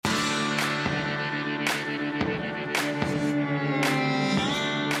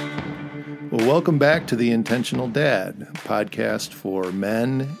welcome back to The Intentional Dad, a podcast for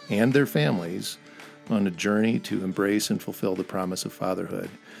men and their families on a journey to embrace and fulfill the promise of fatherhood.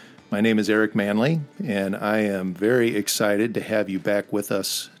 My name is Eric Manley, and I am very excited to have you back with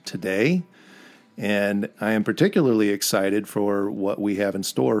us today. And I am particularly excited for what we have in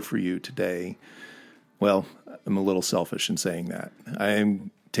store for you today. Well, I'm a little selfish in saying that. I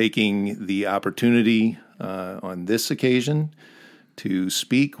am taking the opportunity on this occasion to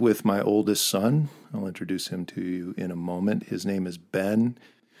speak with my oldest son. I'll introduce him to you in a moment. His name is Ben.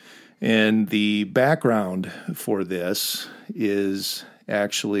 And the background for this is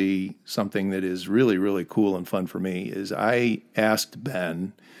actually something that is really, really cool and fun for me. Is I asked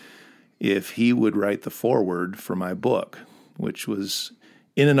Ben if he would write the foreword for my book, which was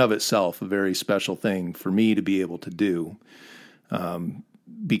in and of itself a very special thing for me to be able to do.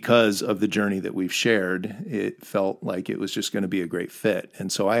 Because of the journey that we've shared, it felt like it was just going to be a great fit.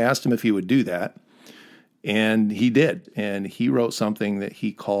 And so I asked him if he would do that, and he did. And he wrote something that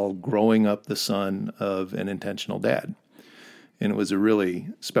he called Growing Up the Son of an Intentional Dad. And it was a really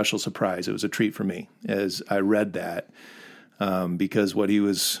special surprise. It was a treat for me as I read that, because what he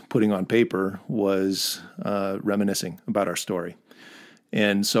was putting on paper was reminiscing about our story.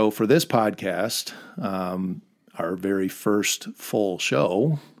 And so for this podcast, our very first full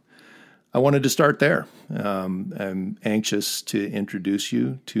show, I wanted to start there. I'm anxious to introduce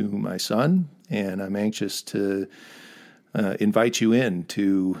you to my son, and I'm anxious to invite you in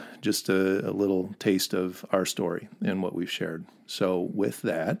to just a little taste of our story and what we've shared. So with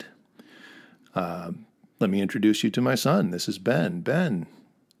that, let me introduce you to my son. This is Ben. Ben,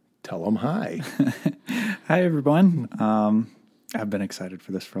 tell him hi. Hi, everyone. I've been excited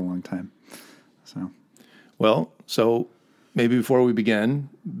for this for a long time. So maybe before we begin,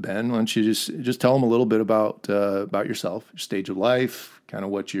 Ben, why don't you just tell them a little bit about yourself, your stage of life, kind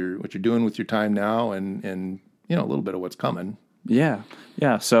of what you're doing with your time now, and a little bit of what's coming. Yeah.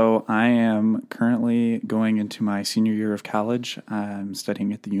 So I am currently going into my senior year of college. I'm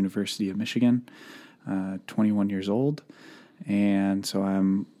studying at the University of Michigan, 21 years old. And so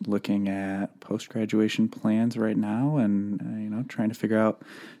I'm looking at post-graduation plans right now and, trying to figure out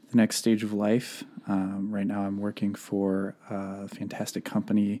the next stage of life. Right now I'm working for a fantastic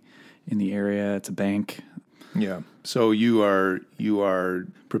company in the area. It's a bank. Yeah. So you are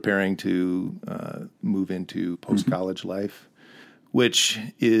preparing to move into post-college life, which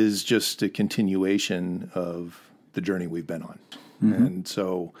is just a continuation of the journey we've been on. Mm-hmm. And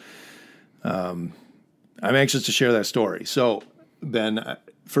so I'm anxious to share that story. So, Ben,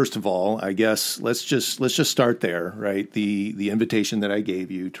 first of all, I guess let's just start there, right? The invitation that I gave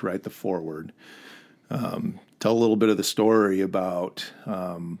you to write the foreword. Tell a little bit of the story about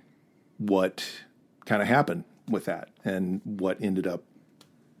what kind of happened with that and what ended up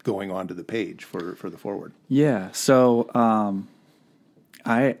going onto the page for the foreword. Yeah. So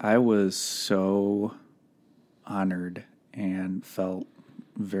I was so honored and felt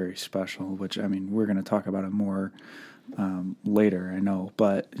very special, which, we're going to talk about it more later, I know,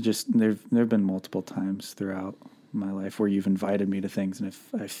 but just there've been multiple times throughout my life where you've invited me to things, and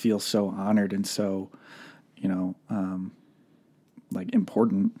if I feel so honored and so,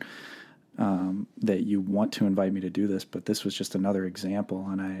 important that you want to invite me to do this. But this was just another example,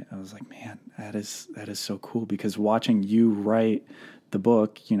 and I was like, man, that is so cool, because watching you write the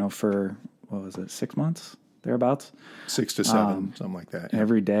book, for, what was it, 6 months? Thereabouts? 6 to 7, something like that. Yeah.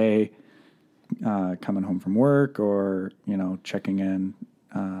 Every day, coming home from work or, checking in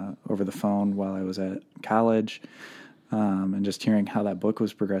over the phone while I was at college, and just hearing how that book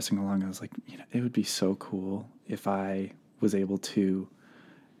was progressing along, I was like, it would be so cool if I was able to,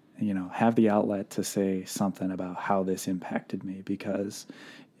 have the outlet to say something about how this impacted me, because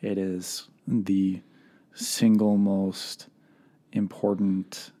it is the single most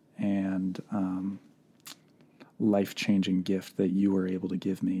important and life-changing gift that you were able to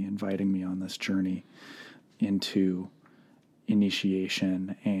give me, inviting me on this journey into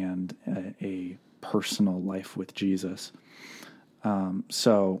initiation and a personal life with Jesus.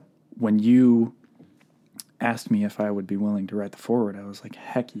 So when you asked me if I would be willing to write the foreword, I was like,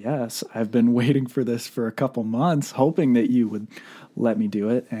 heck yes. I've been waiting for this for a couple months, hoping that you would let me do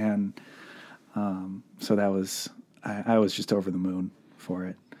it. And so that was, I was just over the moon for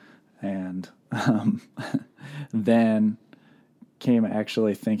it. And then came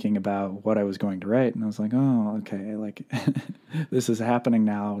actually thinking about what I was going to write, and I was like, oh, okay, like this is happening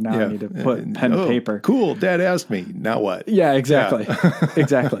now. Now I need to put pen to paper. Cool. Dad asked me. Now what? Yeah, exactly. Yeah.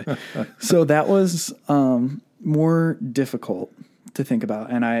 Exactly. So that was more difficult to think about.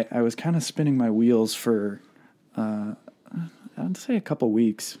 And I was kind of spinning my wheels for, I'd say a couple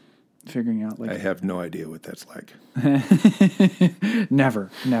weeks. figuring out I have no idea what that's like. never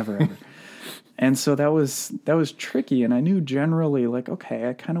ever. And so that was tricky, and I knew generally, like, okay,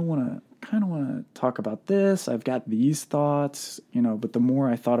 I kind of want to talk about this. I've got these thoughts, but the more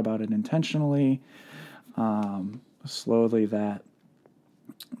I thought about it intentionally, slowly that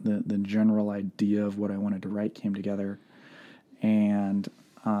the general idea of what I wanted to write came together. And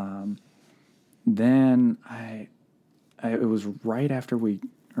then it was right after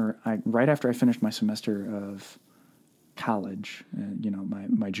I finished my semester of college,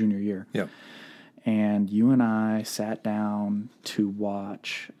 my junior year. Yeah. And you and I sat down to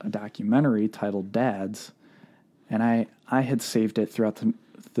watch a documentary titled Dads. And I had saved it throughout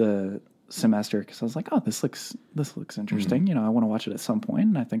the semester because I was like, oh, this looks interesting. Mm-hmm. I want to watch it at some point,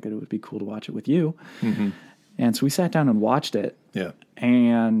 and I think that it would be cool to watch it with you. Mm-hmm. And so we sat down and watched it. Yeah.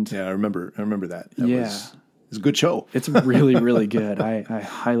 And yeah, I remember that. Yeah. It was a good show. It's really, really good. I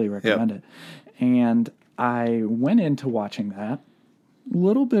highly recommend it. And I went into watching that.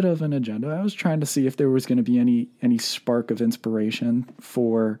 Little bit of an agenda. I was trying to see if there was going to be any spark of inspiration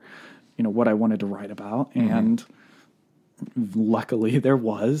for, what I wanted to write about. Mm-hmm. And luckily there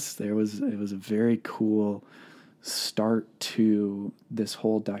was. It was a very cool start to this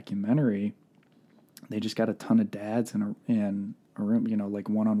whole documentary. They just got a ton of dads in a room, like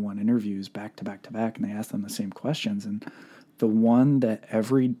one-on-one interviews back to back to back, and they asked them the same questions. And the one that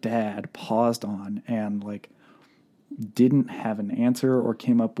every dad paused on and like didn't have an answer or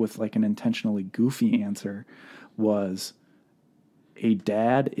came up with like an intentionally goofy answer was, a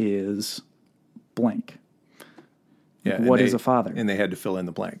dad is blank. Yeah. What is a father? And they had to fill in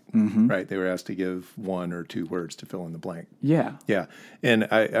the blank, mm-hmm. right? They were asked to give 1 or 2 words to fill in the blank. Yeah. Yeah. And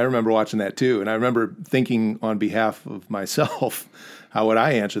I remember watching that too. And I remember thinking on behalf of myself, how would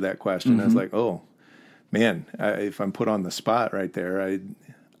I answer that question? Mm-hmm. I was like, oh man, if I'm put on the spot right there,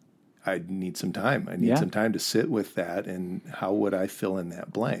 I need some time. I need some time to sit with that. And how would I fill in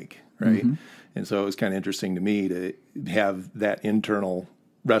that blank? Right. Mm-hmm. And so it was kind of interesting to me to have that internal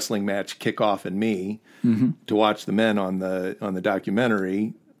wrestling match kick off in me, mm-hmm. to watch the men on the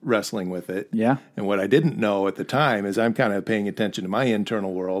documentary wrestling with it. Yeah. And what I didn't know at the time is I'm kind of paying attention to my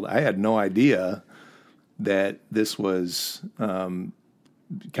internal world. I had no idea that this was kind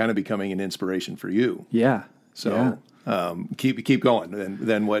of becoming an inspiration for you. Yeah. So keep going.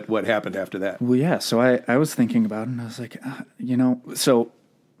 Then what happened after that? Well, yeah. So I was thinking about it, and I was like, so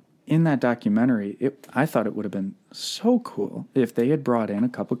in that documentary, I thought it would have been so cool if they had brought in a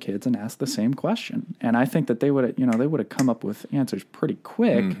couple kids and asked the same question. And I think that they would have come up with answers pretty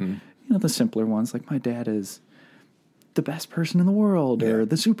quick. Mm-hmm. The simpler ones, like my dad is the best person in the world, or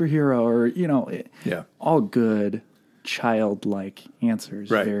the superhero, or, all good childlike answers,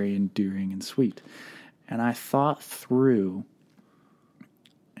 right. Very endearing and sweet. And I thought through,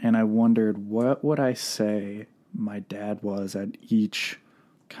 and I wondered, what would I say my dad was at each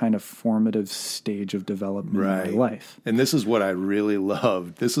kind of formative stage of development right. in my life. And this is what I really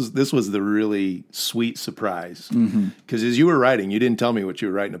loved. This was the really sweet surprise. Because as you were writing, you didn't tell me what you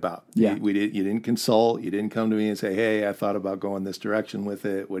were writing about. Yeah. You didn't consult. You didn't come to me and say, hey, I thought about going this direction with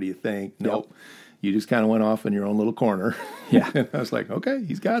it. What do you think? Nope. Yep. You just kind of went off in your own little corner. Yeah. And I was like, okay,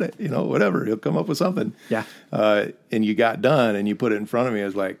 he's got it. Whatever. He'll come up with something. Yeah. And you got done and you put it in front of me. I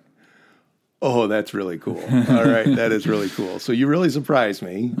was like, oh, that's really cool. All right. That is really cool. So you really surprised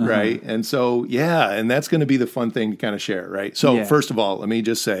me. Uh-huh. Right. And so, and that's going to be the fun thing to kind of share. Right. So first of all, let me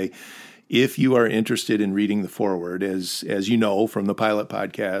just say, if you are interested in reading the foreword, as you know, from the Pilot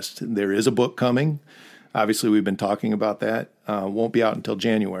podcast, there is a book coming. Obviously, we've been talking about that. Won't be out until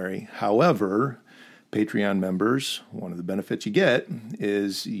January. However, Patreon members, one of the benefits you get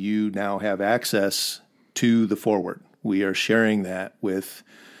is you now have access to the foreword. We are sharing that with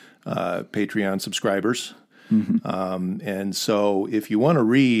Patreon subscribers. Mm-hmm. And so if you want to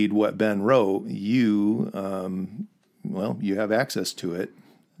read what Ben wrote, you have access to it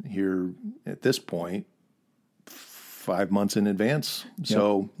here at this point 5 months in advance. Yep.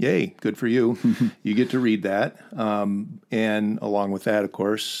 So yay, good for you. You get to read that. And along with that, of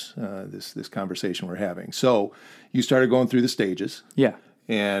course, this conversation we're having. So you started going through the stages. Yeah.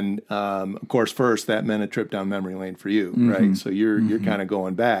 And of course, first that meant a trip down memory lane for you, mm-hmm. right? So you're kind of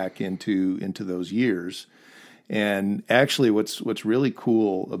going back into those years. And actually, what's really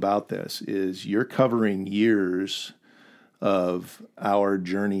cool about this is you're covering years of our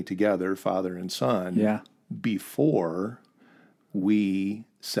journey together, father and son, before we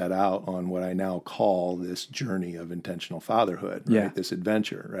set out on what I now call this journey of intentional fatherhood, right? This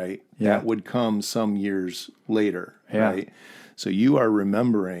adventure, right? Yeah. That would come some years later, right? So you are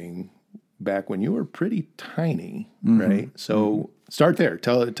remembering back when you were pretty tiny, mm-hmm. right? So Start there.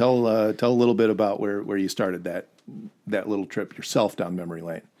 Tell a little bit about where you started that little trip yourself down memory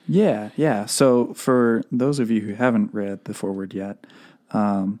lane. Yeah. So for those of you who haven't read the foreword yet,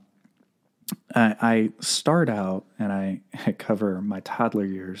 I start out and I cover my toddler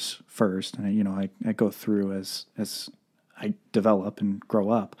years first, and I go through as I develop and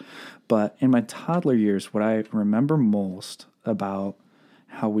grow up. But in my toddler years, what I remember most about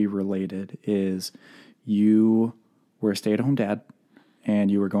how we related is you were a stay-at-home dad,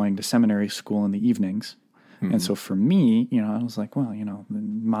 and you were going to seminary school in the evenings. Mm-hmm. And so for me, I was like, well,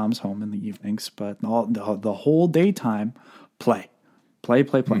 mom's home in the evenings, but the whole daytime, play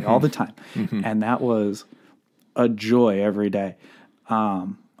mm-hmm. all the time. Mm-hmm. And that was a joy every day. I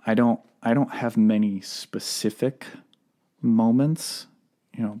don't have many specific moments,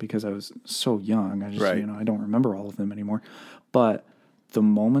 because I was so young. I just, right. I don't remember all of them anymore. But the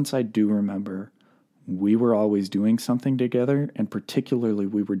moments I do remember, we were always doing something together, and particularly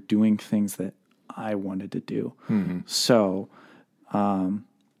we were doing things that I wanted to do. Mm-hmm. So, I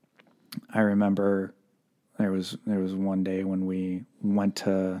remember there was one day when we went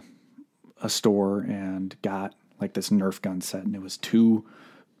to a store and got like this Nerf gun set, and it was 2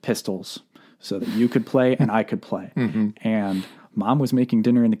 pistols so that you could play and I could play. Mm-hmm. And Mom was making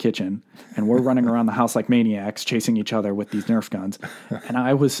dinner in the kitchen, and we're running around the house like maniacs, chasing each other with these Nerf guns. And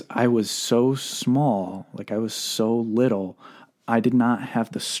I was so small, like I was so little, I did not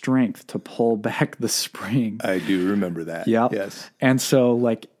have the strength to pull back the spring. I do remember that. Yeah. Yes. And so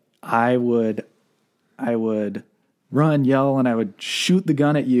like I would run, yell, and I would shoot the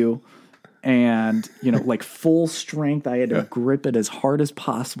gun at you. And, like full strength, I had to grip it as hard as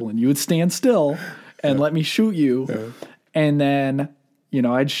possible, and you would stand still and let me shoot you. Yeah. And then,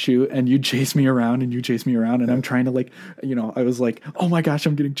 I'd shoot and you'd chase me around and you chase me around, and I'm trying to I was like, oh my gosh,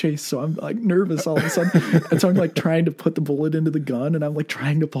 I'm getting chased. So I'm like nervous all of a sudden. And so I'm like trying to put the bullet into the gun, and I'm like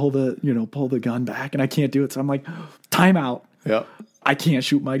trying to pull the gun back, and I can't do it. So I'm like, time out. Yeah. I can't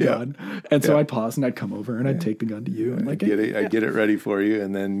shoot my gun. And so I'd pause and I'd come over and I'd take the gun to you. And like, I'd get it ready for you,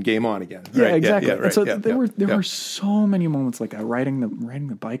 and then game on again. Yeah, right. exactly. Yeah, right. And so there were so many moments like riding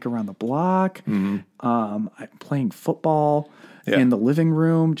the bike around the block, mm-hmm. Playing football in the living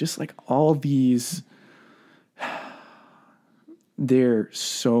room, just like all these. They're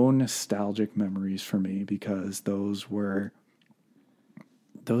so nostalgic memories for me, because that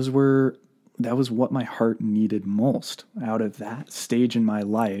was what my heart needed most out of that stage in my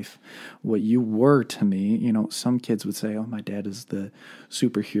life. What you were to me, some kids would say, oh, my dad is the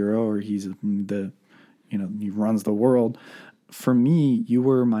superhero, or he's the, he runs the world. For me, you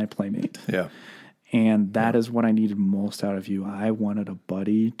were my playmate. Yeah. And that is what I needed most out of you. I wanted a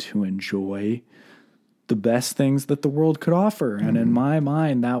buddy to enjoy the best things that the world could offer. Mm-hmm. And in my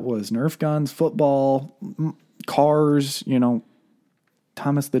mind, that was Nerf guns, football, cars,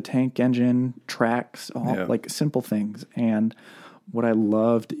 Thomas the Tank Engine, tracks, all like simple things. And what I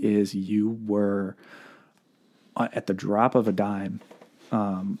loved is you were, at the drop of a dime,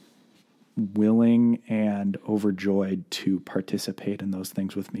 willing and overjoyed to participate in those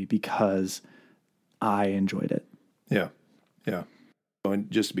things with me, because I enjoyed it. Yeah. Yeah.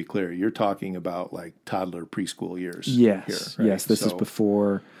 And just to be clear, you're talking about like toddler preschool years. Yes. Here, right? Yes. This is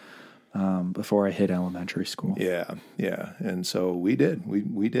before I hit elementary school. Yeah. Yeah. And so we did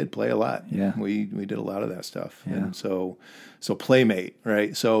play a lot. Yeah. We did a lot of that stuff. Yeah. And so playmate,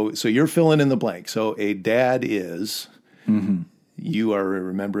 right? So you're filling in the blank. So a dad is, mm-hmm. you are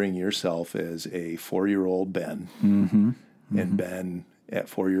remembering yourself as a 4-year-old Ben, mm-hmm. Mm-hmm. and Ben at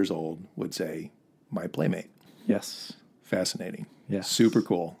 4 years old would say, my playmate. Yes. Fascinating. Yes. Super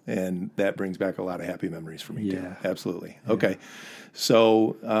cool. And that brings back a lot of happy memories for me too. Absolutely. Yeah. Okay.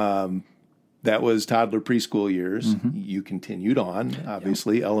 So that was toddler preschool years. Mm-hmm. You continued on.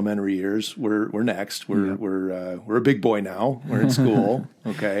 Obviously, elementary years were next. We're a big boy now. We're in school.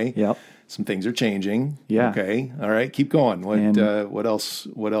 Okay. Yep. Some things are changing. Yeah. Okay. All right. Keep going. What else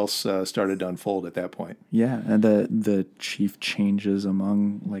started to unfold at that point? Yeah. And the chief changes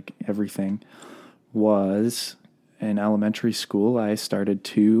among like everything was, in elementary school, I started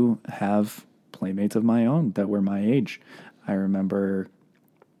to have playmates of my own that were my age. I remember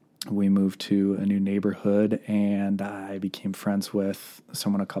we moved to a new neighborhood, and I became friends with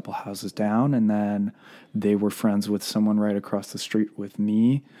someone a couple houses down, and then they were friends with someone right across the street with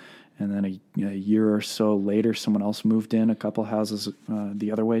me. And then a year or so later, someone else moved in a couple houses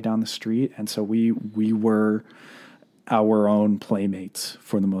the other way down the street. And so we were our own playmates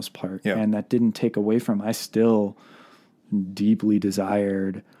for the most part. Yeah. And that didn't take away from, I still deeply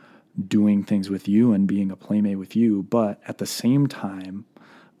desired doing things with you and being a playmate with you. But at the same time,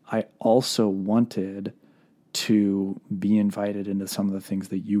 I also wanted to be invited into some of the things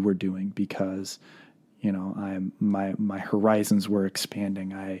that you were doing because, my horizons were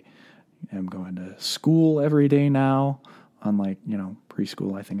expanding. I am going to school every day now, unlike,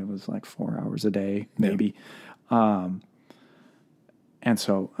 preschool. I think it was like 4 hours a day, maybe. Yeah. And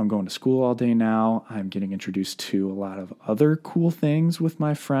so I'm going to school all day now. I'm getting introduced to a lot of other cool things with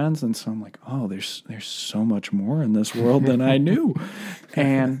my friends. And so I'm like, oh, there's so much more in this world than I knew.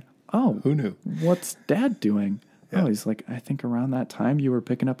 And, who knew? What's Dad doing? Yeah. Oh, he's like, I think around that time you were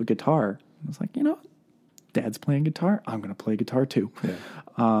picking up a guitar. I was like, Dad's playing guitar. I'm going to play guitar too.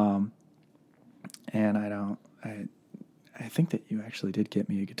 Yeah. And I think that you actually did get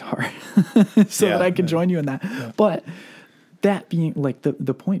me a guitar so that I could join you in that. Yeah. But that being like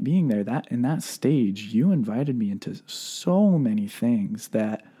the point being there, that in that stage, you invited me into so many things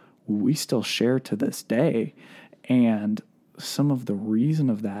that we still share to this day. And some of the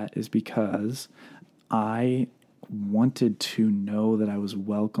reason of that is because I wanted to know that I was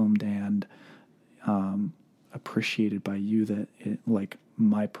welcomed and appreciated by you, that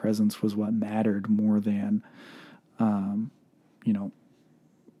my presence was what mattered more than,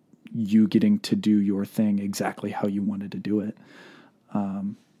 you getting to do your thing exactly how you wanted to do it.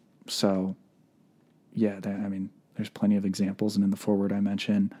 So yeah, there's plenty of examples. And in the foreword, I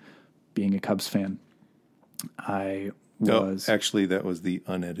mentioned being a Cubs fan. Actually, that was the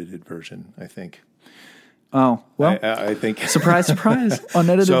unedited version, I think. Oh, well, I think surprise,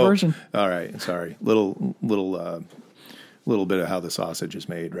 unedited version. All right. Sorry. Little bit of how the sausage is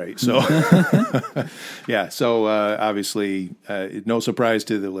made, right? So, yeah. So, obviously, no surprise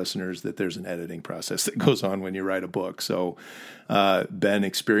to the listeners that there's an editing process that goes on when you write a book. So, Ben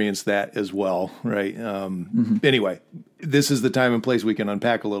experienced that as well, right? Anyway, this is the time and place we can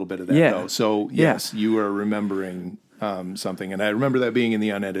unpack a little bit of that, though. So, yes, you are remembering something, and I remember that being in the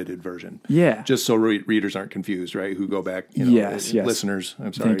unedited version. Yeah. Just so readers aren't confused, right? Who go back, yes. Listeners.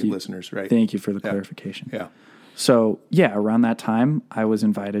 I'm sorry, listeners, right? Thank you for the clarification. Yeah. So, yeah, around that time, I was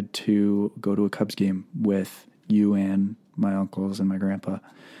invited to go to a Cubs game with you and my uncles and my grandpa.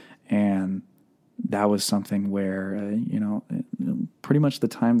 And that was something where, pretty much the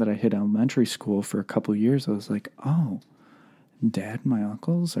time that I hit elementary school for a couple of years, I was like, oh, Dad and my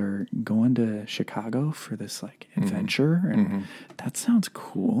uncles are going to Chicago for this adventure. And that sounds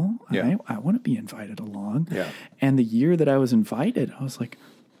cool. Yeah. I want to be invited along. Yeah. And the year that I was invited, I was like,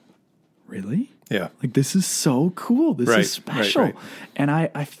 really? Yeah. This is so cool. This is special. Right. And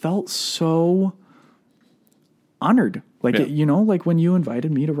I felt so honored. When you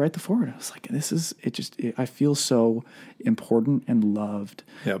invited me to write the foreword, I was like, I feel so important and loved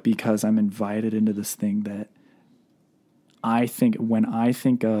because I'm invited into this thing that when I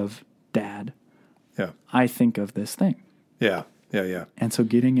think of Dad, I think of this thing. Yeah. And so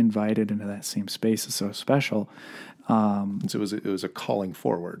getting invited into that same space is so special. So it was a calling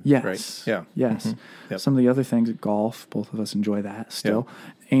forward. Yes. Right? Yeah. Yes. Mm-hmm. Yep. Some of the other things, golf, both of us enjoy that still.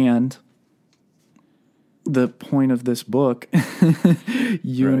 Yeah. And the point of this book,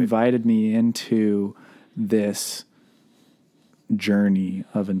 you invited me into this journey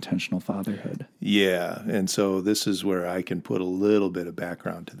of intentional fatherhood. Yeah. And so this is where I can put a little bit of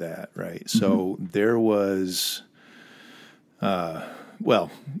background to that, right? So there was, the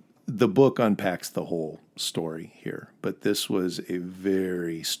book unpacks the whole story here, but this was a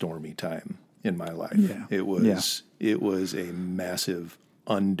very stormy time in my life. Yeah. It was a massive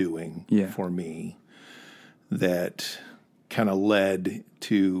undoing for me that kind of led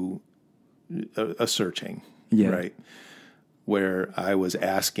to a searching, right? Where I was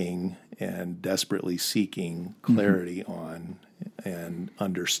asking and desperately seeking clarity on and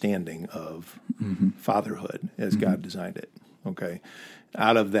understanding of fatherhood as God designed it. Okay.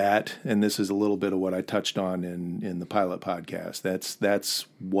 Out of that, and this is a little bit of what I touched on in the pilot podcast, that's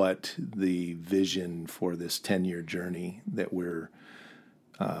what the vision for this 10-year journey that we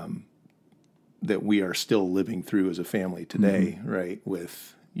are still living through as a family today, right?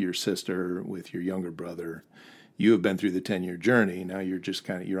 With your sister, with your younger brother. You have been through the 10-year journey. Now you're just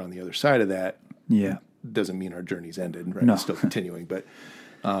you're on the other side of that. Yeah. Doesn't mean our journey's ended, right? No. It's still continuing, but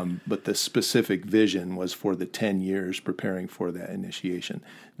the specific vision was for the 10 years preparing for that initiation.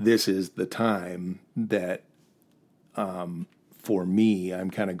 This is the time that, for me,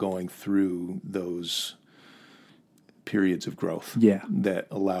 I'm kind of going through those periods of growth that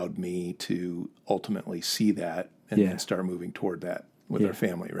allowed me to ultimately see that and then start moving toward that with our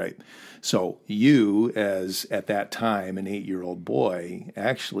family, right? So you, as at that time an 8-year-old boy,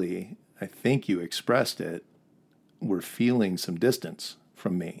 actually, I think you expressed it, were feeling some distance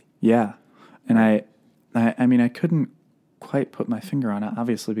from me. Yeah. And I mean, I couldn't quite put my finger on it,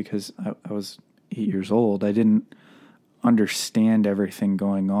 obviously, because I was 8 years old. I didn't understand everything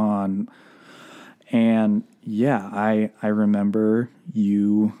going on. And yeah, I remember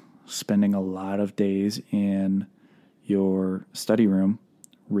you spending a lot of days in your study room,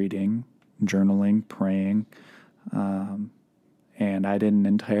 reading, journaling, praying. And I didn't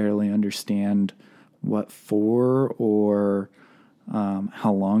entirely understand what for or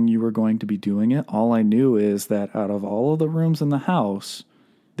how long you were going to be doing it. All I knew is that out of all of the rooms in the house,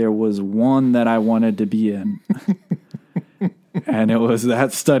 there was one that I wanted to be in. And it was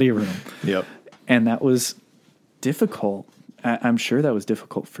that study room. Yep. And that was difficult. I'm sure that was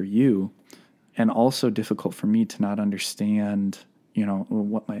difficult for you, and also difficult for me to not understand,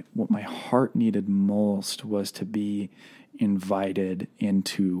 what my heart needed most was to be invited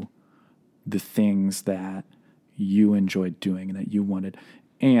into the things that you enjoyed doing and that you wanted.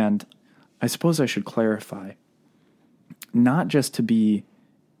 And I suppose I should clarify, not just to be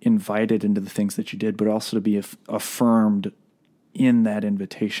invited into the things that you did, but also to be affirmed in that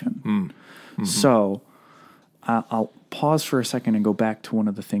invitation. Mm-hmm. So I'll pause for a second and go back to one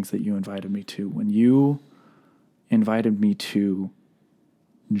of the things that you invited me to. When you invited me to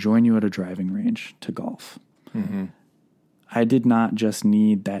join you at a driving range to golf, mm-hmm. I did not just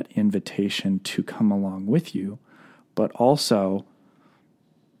need that invitation to come along with you, but also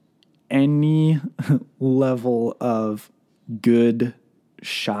any level of good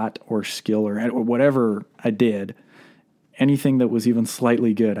shot or skill or whatever I did, anything that was even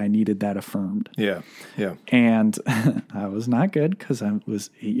slightly good, I needed that affirmed. Yeah, yeah. And I was not good because I was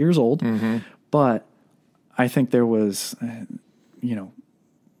 8 years old, mm-hmm. but I think there was,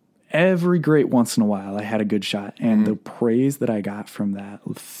 every great once in a while I had a good shot, and mm-hmm. the praise that I got from that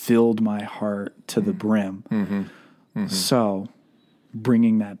filled my heart to the brim. Mm-hmm. Mm-hmm. So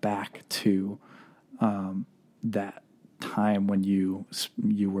bringing that back to that time when you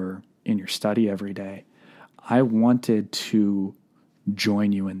were in your study every day, I wanted to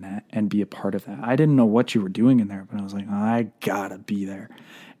join you in that and be a part of that. I didn't know what you were doing in there, but I was like, I gotta be there.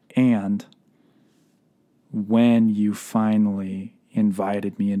 And when you finally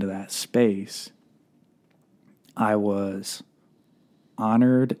invited me into that space, I was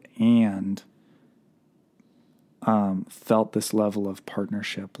honored and felt this level of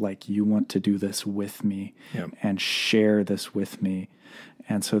partnership, like you want to do this with me and share this with me.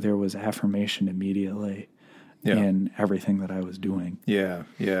 And so there was affirmation immediately in everything that I was doing. Yeah,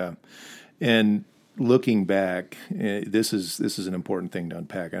 yeah. And looking back, this is an important thing to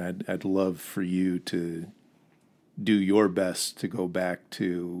unpack, and I'd love for you to do your best to go back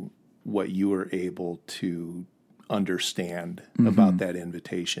to what you were able to understand mm-hmm. about that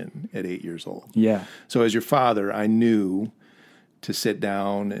invitation at 8 years old. Yeah. So as your father, I knew to sit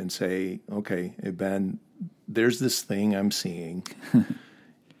down and say, okay, Ben, there's this thing I'm seeing.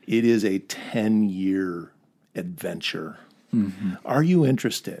 It is a 10-year adventure. Mm-hmm. Are you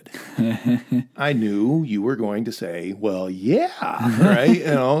interested? I knew you were going to say, well, yeah, right?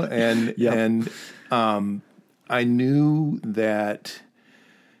 And I knew that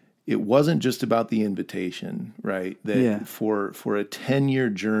it wasn't just about the invitation, right? That for a 10-year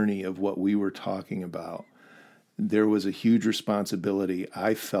journey of what we were talking about, there was a huge responsibility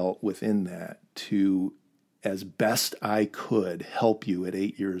I felt within that to, as best I could, help you at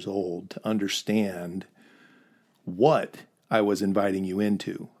 8 years old to understand what I was inviting you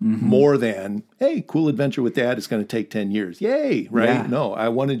into. Mm-hmm. More than, hey, cool adventure with Dad, it's going to take 10 years. Yay, right? Yeah. No, I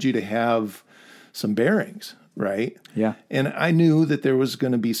wanted you to have some bearings, right? Yeah. And I knew that there was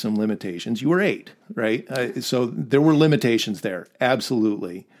going to be some limitations. You were 8, right? So there were limitations there,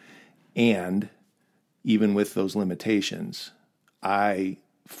 absolutely. And even with those limitations, I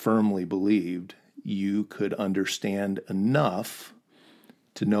firmly believed you could understand enough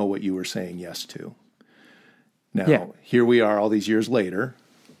to know what you were saying yes to. Now, here we are all these years later.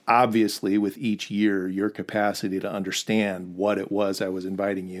 Obviously, with each year, your capacity to understand what it was I was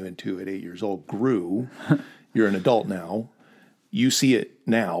inviting you into at 8 years old grew. You're an adult now. You see it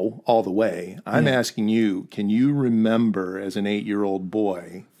now all the way. I'm asking you, can you remember as an 8-year-old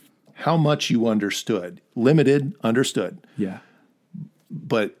boy how much you understood? Limited, understood. Yeah.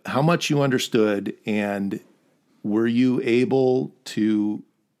 But how much you understood, and were you able to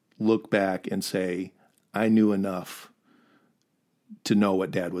look back and say, I knew enough to know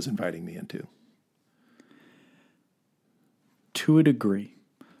what Dad was inviting me into? To a degree.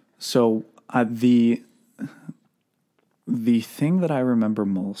 So the thing that I remember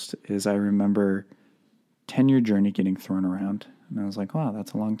most is I remember 10-year journey getting thrown around. And I was like, wow,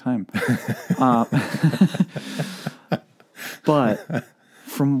 that's a long time. But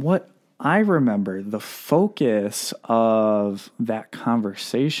from what I remember the focus of that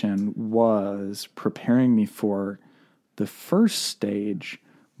conversation was preparing me for the first stage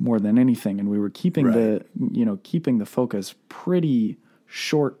more than anything. And we were keeping keeping the focus pretty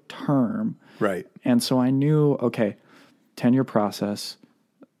short term. Right. And so I knew, okay, 10-year process,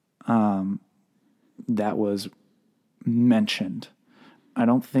 that was mentioned. I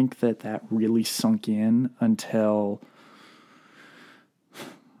don't think that really sunk in until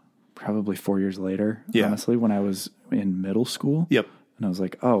probably 4 years later, honestly, when I was in middle school. Yep. And I was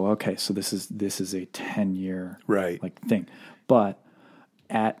like, oh, okay, so this is a 10-year thing. But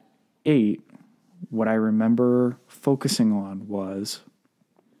at 8, what I remember focusing on was,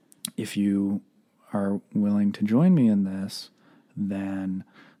 if you are willing to join me in this, then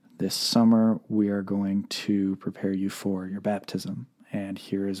this summer we are going to prepare you for your baptism. And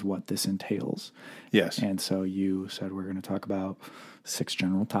here is what this entails. Yes. And so you said we're going to talk about 6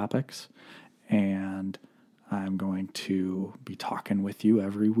 general topics, and I'm going to be talking with you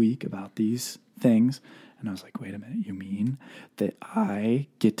every week about these things. And I was like, wait a minute, you mean that I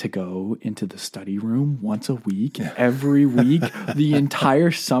get to go into the study room once a week, every week, the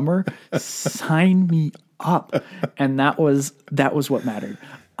entire summer? Sign me up. And that was what mattered.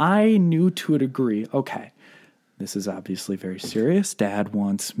 I knew to a degree, okay, this is obviously very serious. Dad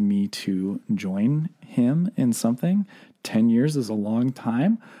wants me to join him in something. 10 years is a long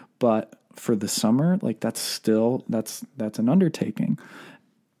time, but for the summer, like that's an undertaking.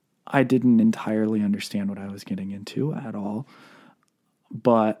 I didn't entirely understand what I was getting into at all,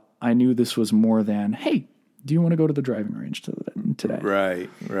 but I knew this was more than, hey, do you want to go to the driving range today?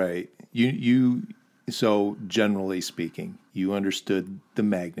 Right. So generally speaking, you understood the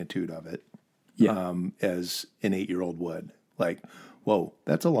magnitude of it. Yeah. As an 8-year-old would. Like, whoa,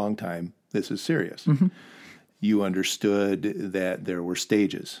 that's a long time. This is serious. Mm-hmm. You understood that there were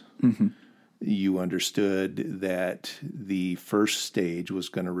stages. Mm-hmm. You understood that the first stage was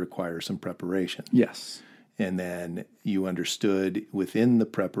going to require some preparation. Yes. And then you understood within the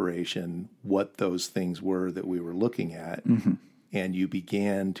preparation what those things were that we were looking at, mm-hmm. and you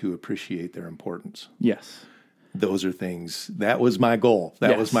began to appreciate their importance. Yes. Those are things, that was my goal.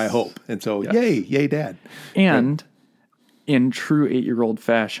 That was my hope. And so, yay, Dad. And in true 8-year-old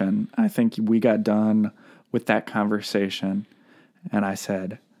fashion, I think we got done with that conversation, and I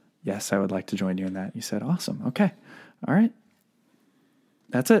said, yes, I would like to join you in that. You said, awesome. Okay. All right.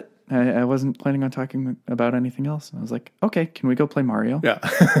 That's it. I wasn't planning on talking about anything else. I was like, okay, can we go play Mario? Yeah.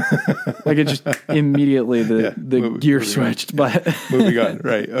 Like it just immediately the gear switched. But moving on.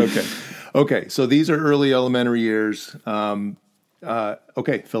 Right. Okay. So these are early elementary years.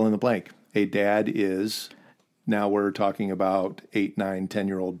 Okay. Fill in the blank. A dad is, now we're talking about 8, 9,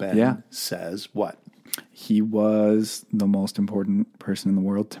 10-year-old Ben says what? He was the most important person in the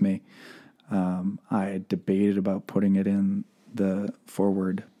world to me. I debated about putting it in the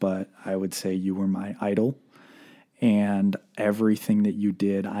forward, but I would say you were my idol, and everything that you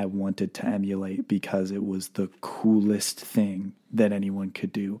did I wanted to emulate because it was the coolest thing that anyone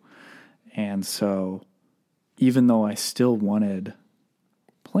could do. And so even though I still wanted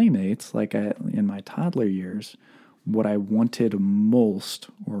playmates like in my toddler years, what I wanted most,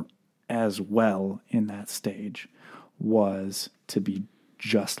 or as well in that stage, was to be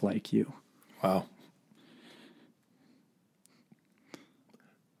just like you. Wow.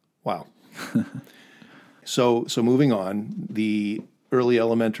 So moving on, the early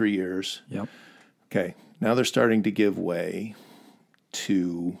elementary years. Yep. Okay. Now they're starting to give way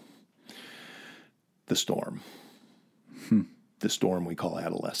to the storm. The storm we call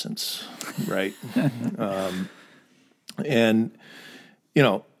adolescence, right? And, you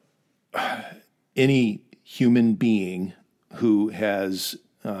know, any human being who has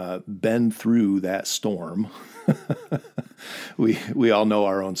been through that storm, we all know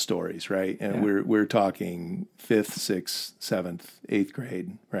our own stories, right? And we're talking 5th, 6th, 7th, 8th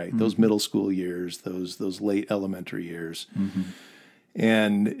grade, right? Mm-hmm. Those middle school years, those late elementary years. Mm-hmm.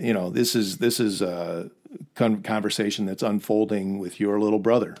 And, you know, this is a conversation that's unfolding with your little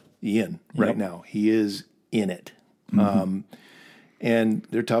brother, Ian, right now. He is in it. Mm-hmm. And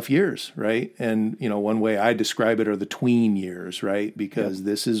they're tough years, right? And, you know, one way I describe it are the tween years, right? Because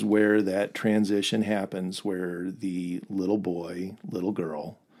this is where that transition happens, where the little boy, little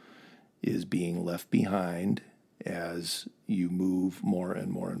girl is being left behind as you move more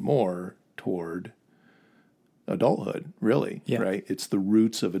and more and more toward adulthood, really, right? It's the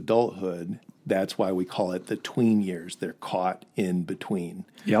roots of adulthood. That's why we call it the tween years. They're caught in between.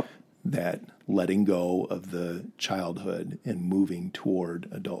 Yep. that letting go of the childhood and moving toward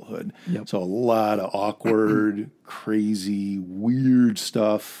adulthood. Yep. So a lot of awkward, crazy, weird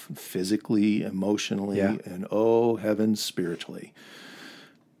stuff physically, emotionally, and oh heavens, spiritually.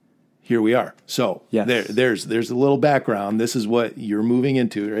 Here we are. So there's a little background. This is what you're moving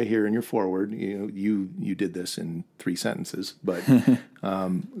into right here in your forward. You did this in 3 sentences, but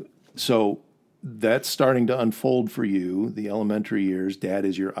so that's starting to unfold for you. The elementary years, dad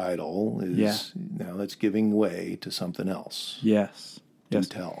is your idol. Now that's giving way to something else. Yes. Do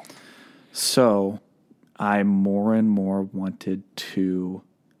tell. So I more and more wanted to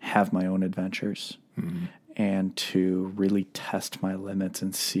have my own adventures and to really test my limits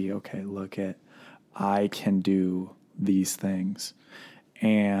and see, okay, look at, I can do these things.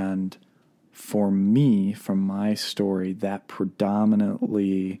 And for me, from my story, that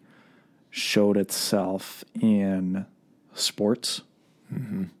predominantly showed itself in sports.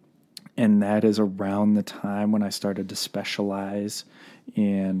 And that is around the time when I started to specialize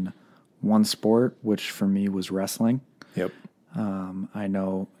in one sport, which for me was wrestling. Yep. I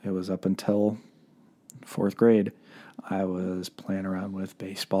know it was up until 4th grade, I was playing around with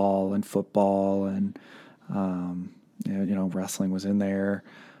baseball and football, and wrestling was in there.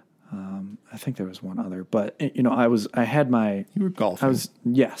 I think there was one other, but you were golfing. I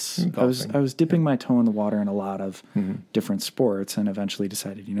was dipping my toe in the water in a lot of different sports, and eventually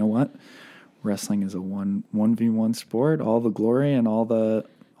decided, you know what, wrestling is a 1v1 sport, all the glory and all the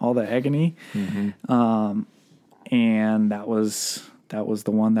agony. And that was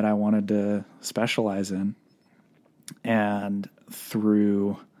the one that I wanted to specialize in. And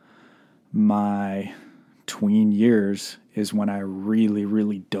through my tween years is when I really,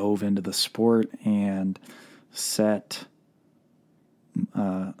 really dove into the sport and set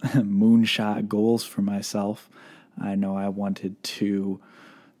moonshot goals for myself. I know I wanted to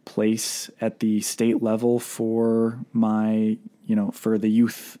place at the state level for my, for the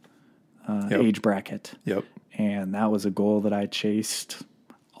youth age bracket. Yep. And that was a goal that I chased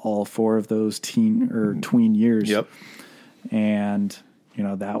all 4 of those tween years. Yep. And,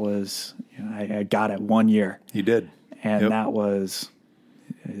 that was, I got it 1 year. You did. And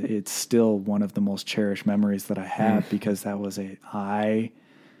it's still one of the most cherished memories that I have because I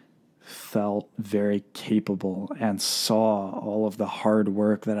felt very capable and saw all of the hard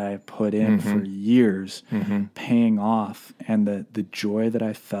work that I put in for years paying off, and the joy that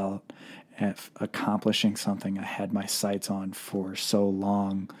I felt at accomplishing something I had my sights on for so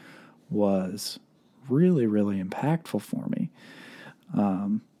long was really, really impactful for me.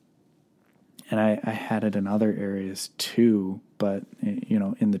 And I had it in other areas too, but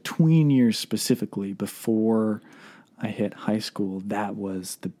in the tween years specifically, before I hit high school, that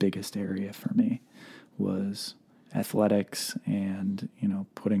was the biggest area for me, was athletics and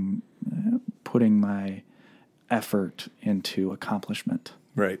putting my effort into accomplishment.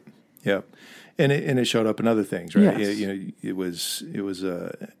 Right. Yeah. And it showed up in other things, right? Yes. It was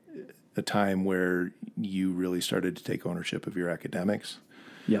a time where you really started to take ownership of your academics.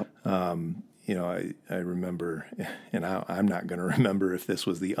 Yep. I remember, and I'm not going to remember if this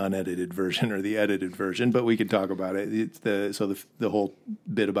was the unedited version or the edited version, but we could talk about it. It's the whole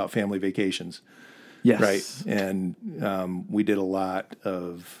bit about family vacations. Yes. Right. And we did a lot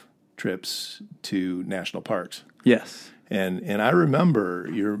of trips to national parks. Yes. And I remember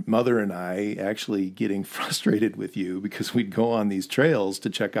your mother and I actually getting frustrated with you because we'd go on these trails to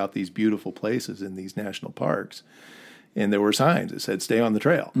check out these beautiful places in these national parks. And there were signs that said, stay on the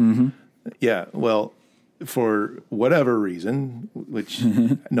trail. Mm-hmm. Yeah. Well, for whatever reason, which,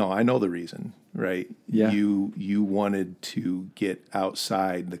 no, I know the reason, right? Yeah. You wanted to get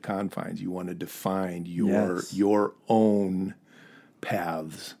outside the confines. You wanted to find your own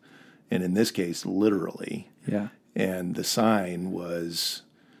paths. And in this case, literally. Yeah. And the sign was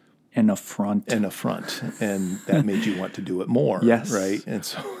an affront. And that made you want to do it more. Yes. Right. And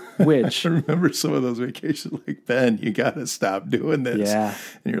so which I remember some of those vacations, like, Ben, you got to stop doing this. Yeah.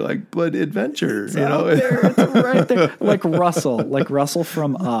 And you're like, but adventure, it's right there. Like Russell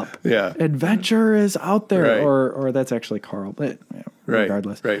from Up. Yeah. Adventure is out there. Right. Or that's actually Carl, but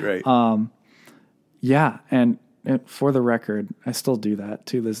regardless. Right. Yeah. And for the record, I still do that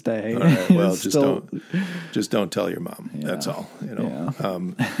to this day. All right. Well, just don't tell your mom. Yeah. That's all.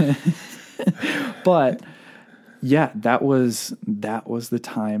 Yeah. But yeah, that was the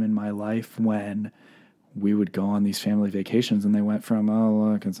time in my life when we would go on these family vacations, and they went from,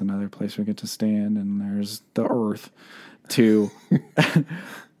 oh, look, it's another place we get to stand, and there's the earth, to,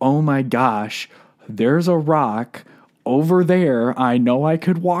 oh my gosh, there's a rock over there. I know I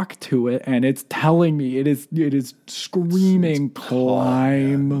could walk to it, and it's telling me, it is screaming,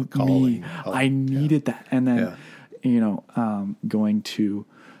 climb me. I needed that. And then, going to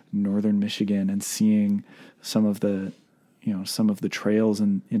northern Michigan and seeing some of the trails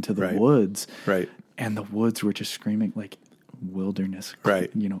and into the woods. Right. And the woods were just screaming like wilderness,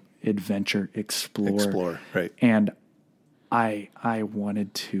 right. Adventure, explore. Right. And I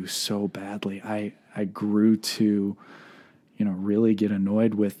wanted to so badly. I grew to, really get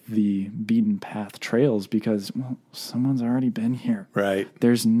annoyed with the beaten path trails because, well, someone's already been here. Right.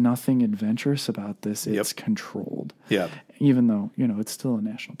 There's nothing adventurous about this. It's controlled. Yeah. Even though, it's still a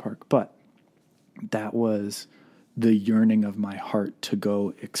national park. But that was the yearning of my heart to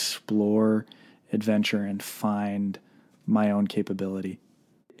go explore, adventure, and find my own capability.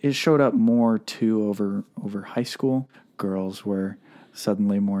 It showed up more too over high school. Girls were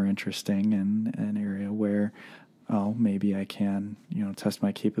suddenly more interesting in an area where, maybe I can, test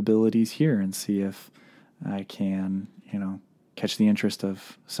my capabilities here and see if I can, catch the interest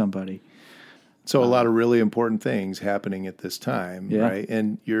of somebody. So a lot of really important things happening at this time, right?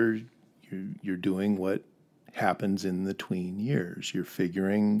 And you're doing what happens in the tween years. You're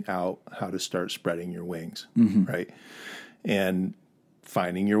figuring out how to start spreading your wings, right? And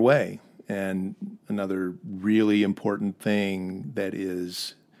finding your way. And another really important thing that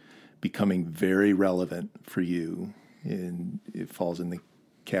is becoming very relevant for you, and it falls in the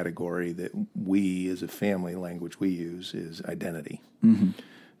category that we as a family language we use, is identity. Mm-hmm.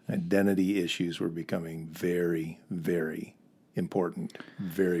 Identity issues were becoming very, very important,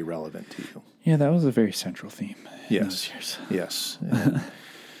 very relevant to you. Yeah, that was a very central theme in those years. Yes. And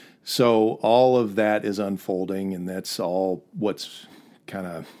so all of that is unfolding, and that's all what's kind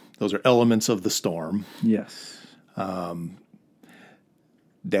of, those are elements of the storm. Yes.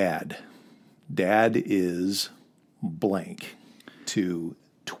 Dad is blank to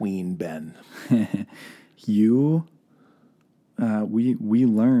tween Ben. We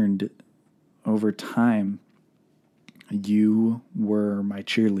learned over time you were my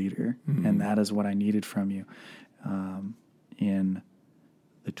cheerleader, and that is what I needed from you. In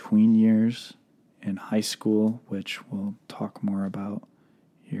the tween years, in high school, which we'll talk more about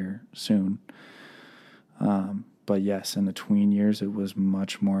here soon. But yes, in the tween years, it was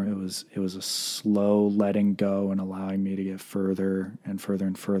much more, it was a slow letting go and allowing me to get further and further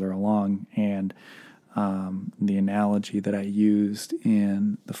and further along. And the analogy that I used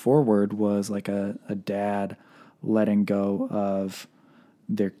in the foreword was like a dad letting go of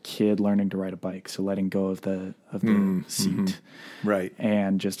their kid learning to ride a bike. So letting go of the seat. Right.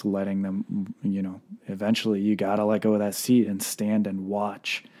 And just letting them, eventually you got to let go of that seat and stand and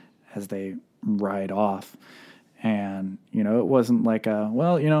watch as they ride off. And, it wasn't like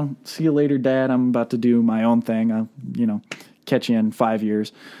see you later, Dad. I'm about to do my own thing. I'll, catch you in 5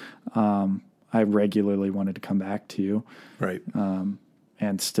 years. I regularly wanted to come back to you. Right.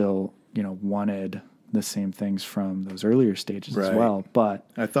 And still, wanted the same things from those earlier stages as well. But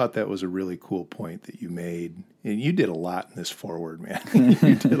I thought that was a really cool point that you made. And you did a lot in this forward, man.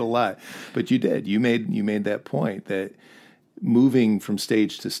 You did a lot. But you did. You made that point that moving from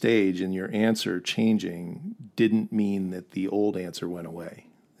stage to stage and your answer changing didn't mean that the old answer went away.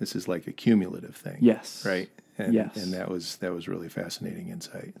 This is like a cumulative thing. Yes. Right? And, yes. And that was really fascinating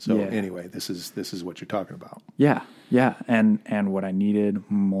insight. So anyway, this is what you're talking about. Yeah. Yeah. And what I needed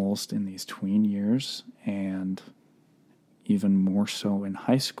most in these tween years, and even more so in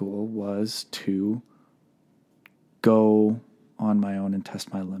high school, was to go on my own and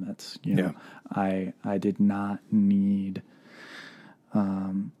test my limits. I did not need,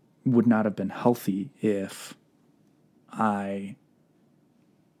 would not have been healthy if I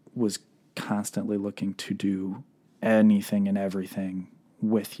was constantly looking to do anything and everything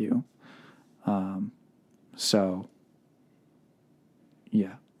with you.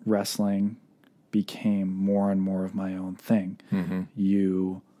 Wrestling became more and more of my own thing. Mm-hmm.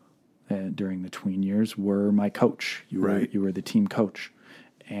 You, during the tween years, were my coach. You were the team coach.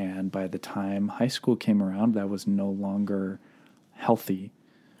 And by the time high school came around, that was no longer healthy.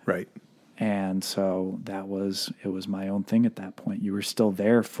 Right. And so it was my own thing at that point. You were still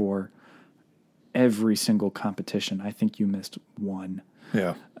there for every single competition. I think you missed one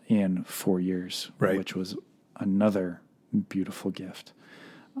in 4 years, which was another beautiful gift.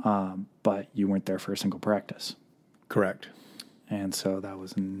 But you weren't there for a single practice. Correct. And so that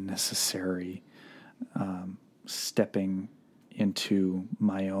was necessary, stepping into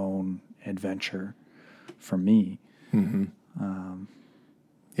my own adventure for me. Mm-hmm.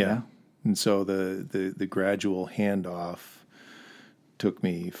 And so the gradual handoff took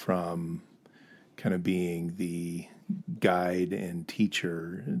me from kind of being the guide and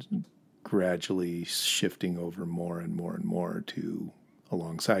teacher, gradually shifting over more and more and more to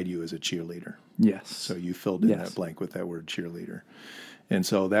alongside you as a cheerleader. Yes. So you filled in that blank with that word cheerleader. And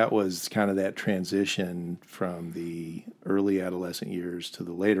so that was kind of that transition from the early adolescent years to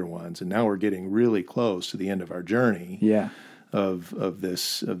the later ones. And now we're getting really close to the end of our journey of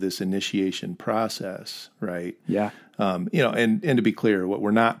this initiation process, right? Yeah. And to be clear, what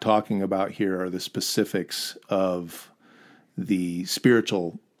we're not talking about here are the specifics of the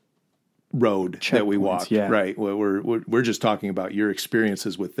spiritual road that we walked, right? We're just talking about your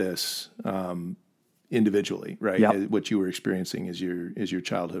experiences with this individually, right? Yep. What you were experiencing as your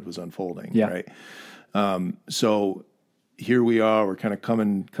childhood was unfolding, yeah. right? So here we are. We're kind of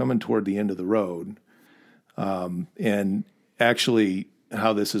coming toward the end of the road, and actually,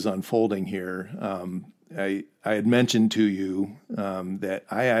 how this is unfolding here. I had mentioned to you that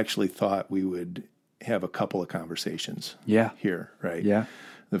I actually thought we would have a couple of conversations here, right? Yeah.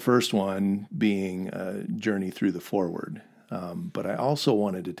 The first one being a journey through the forward. But I also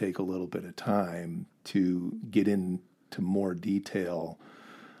wanted to take a little bit of time to get into more detail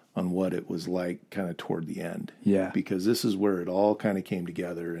on what it was like kind of toward the end. Yeah. Because this is where it all kind of came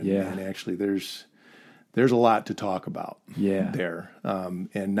together. And actually there's a lot to talk about there.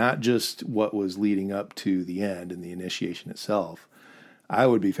 And not just what was leading up to the end and the initiation itself. I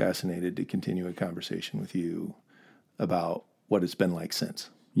would be fascinated to continue a conversation with you about what it's been like since.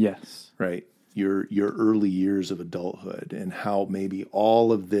 Yes. Right. Your early years of adulthood and how maybe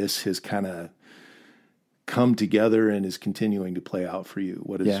all of this has kind of come together and is continuing to play out for you.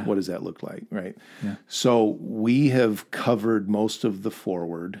 What does that look like? Right. Yeah. So we have covered most of the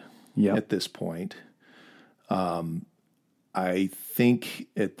forward at this point. I think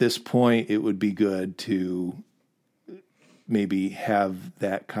at this point it would be good to maybe have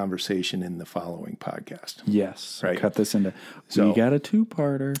that conversation in the following podcast. Yes. Right. Cut this into, So we got a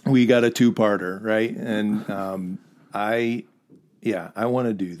two-parter. Right? And I want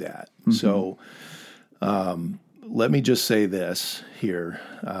to do that. Mm-hmm. So let me just say this here.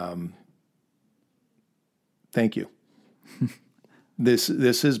 Thank you.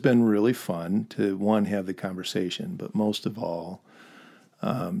 This has been really fun to, one, have the conversation, but most of all,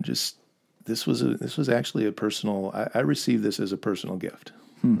 this was actually a personal. I received this as a personal gift,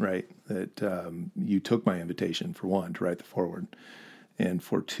 right? That you took my invitation, for one, to write the forward, and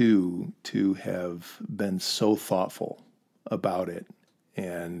for two, to have been so thoughtful about it,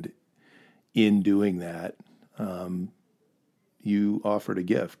 and in doing that, you offered a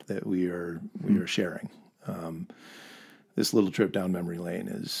gift that we are sharing. This little trip down memory lane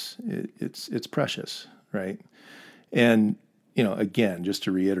it's precious, right? And again, just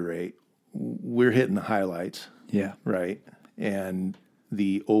to reiterate, we're hitting the highlights, right? And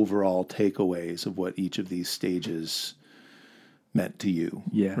the overall takeaways of what each of these stages meant to you,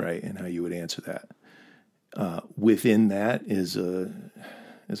 right? And how you would answer that. Within that is a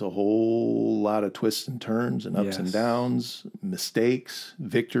whole lot of twists and turns and ups and downs, mistakes,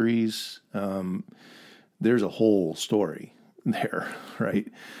 victories. There's a whole story there, right?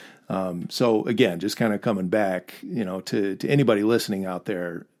 So again, just kind of coming back, to anybody listening out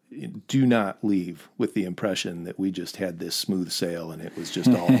there, do not leave with the impression that we just had this smooth sail and it was just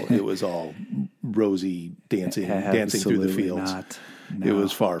all rosy dancing through the fields. Not. No. It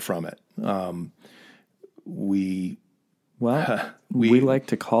was far from it. We like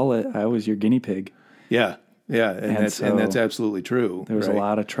to call it, I was your guinea pig. Yeah. Yeah. And that's absolutely true. There was a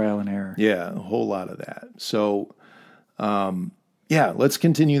lot of trial and error. Yeah. A whole lot of that. So, let's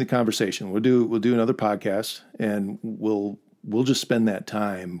continue the conversation. We'll do another podcast, and we'll just spend that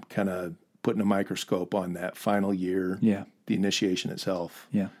time kind of putting a microscope on that final year, the initiation itself,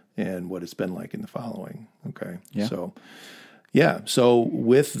 and what it's been like in the following. Okay. Yeah. So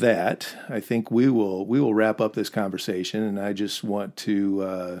with that, I think we will wrap up this conversation, and I just want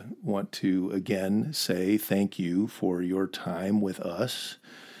to again say thank you for your time with us,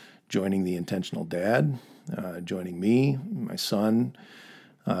 joining the Intentional Dad, joining me, my son,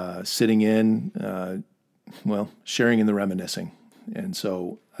 sitting in, sharing in the reminiscing. And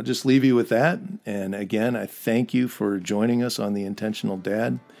so I'll just leave you with that. And again, I thank you for joining us on the Intentional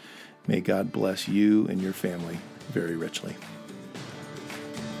Dad. May God bless you and your family very richly.